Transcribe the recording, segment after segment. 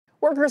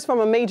Workers from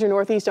a major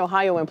Northeast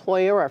Ohio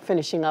employer are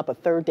finishing up a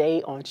third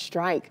day on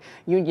strike.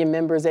 Union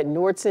members at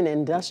Nordson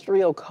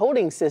Industrial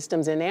Coating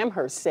Systems in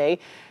Amherst say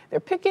they're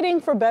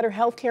picketing for better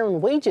health care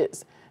and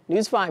wages.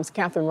 News 5's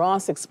Catherine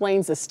Ross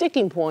explains the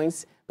sticking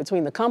points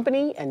between the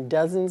company and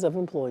dozens of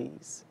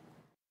employees.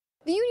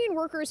 The union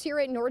workers here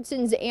at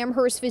Nordson's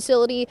Amherst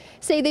facility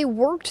say they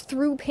worked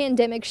through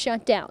pandemic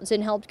shutdowns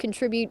and helped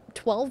contribute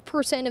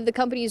 12% of the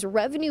company's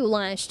revenue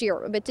last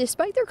year. But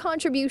despite their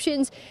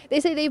contributions, they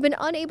say they've been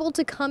unable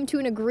to come to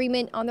an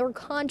agreement on their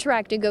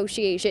contract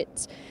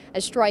negotiations.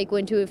 A strike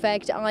went into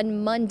effect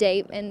on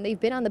Monday, and they've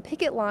been on the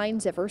picket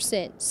lines ever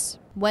since.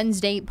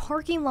 Wednesday,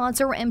 parking lots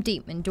are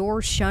empty and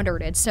doors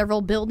shuttered at several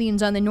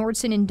buildings on the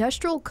Nordson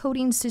Industrial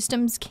Coating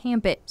Systems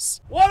campus.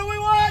 What do we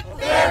want?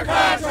 Fair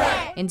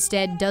contract!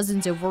 Instead,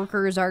 dozens of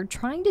workers are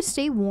trying to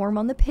stay warm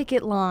on the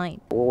picket line.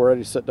 We're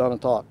ready to sit down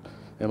and talk,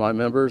 and my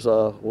members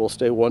will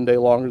stay one day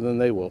longer than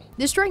they will.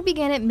 The strike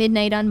began at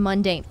midnight on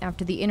Monday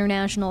after the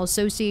International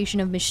Association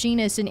of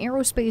Machinists and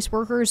Aerospace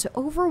Workers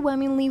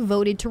overwhelmingly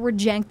voted to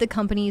reject the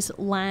company's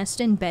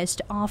last and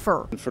best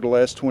offer. For the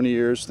last 20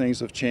 years, things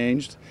have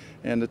changed,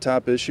 and the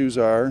top issues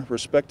are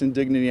respect and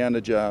dignity on the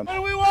job. What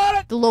do we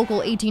want? The local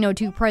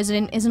 1802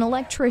 president is an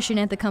electrician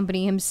at the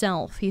company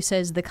himself. He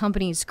says the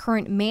company's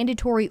current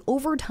mandatory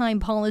overtime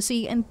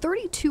policy and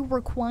 32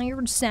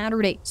 required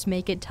Saturdays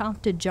make it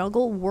tough to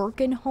juggle work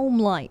and home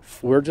life.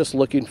 We're just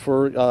looking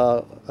for,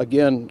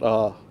 again,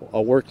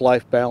 a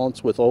work-life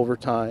balance with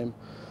overtime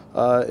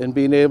and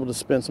being able to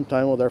spend some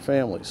time with our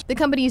families. The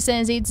company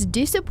says it's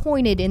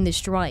disappointed in the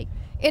strike.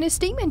 In a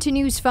statement to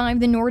News 5,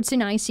 the Nordson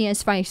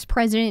ICS vice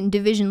president and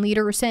division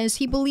leader says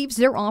he believes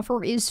their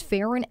offer is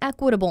fair and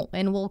equitable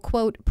and will,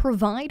 quote,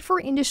 provide for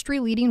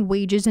industry-leading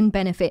wages and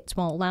benefits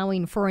while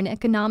allowing for an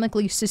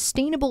economically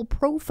sustainable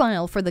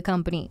profile for the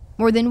company.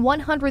 More than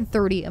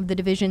 130 of the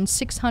division's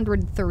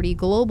 630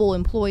 global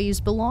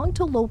employees belong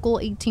to Local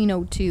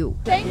 1802.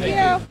 Thank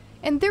you.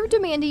 And they're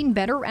demanding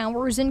better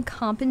hours and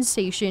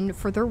compensation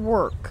for their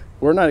work.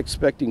 We're not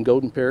expecting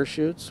golden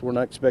parachutes. We're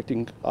not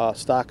expecting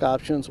stock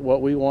options.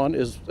 What we want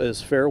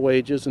is fair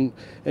wages and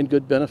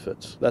good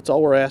benefits. That's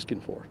all we're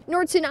asking for.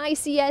 Nordson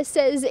ICS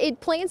says it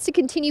plans to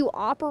continue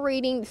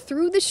operating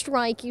through the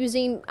strike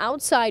using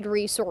outside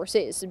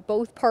resources.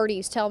 Both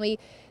parties tell me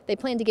they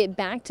plan to get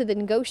back to the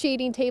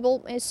negotiating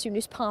table as soon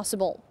as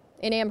possible.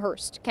 In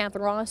Amherst,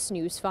 Catherine Ross,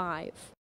 News 5.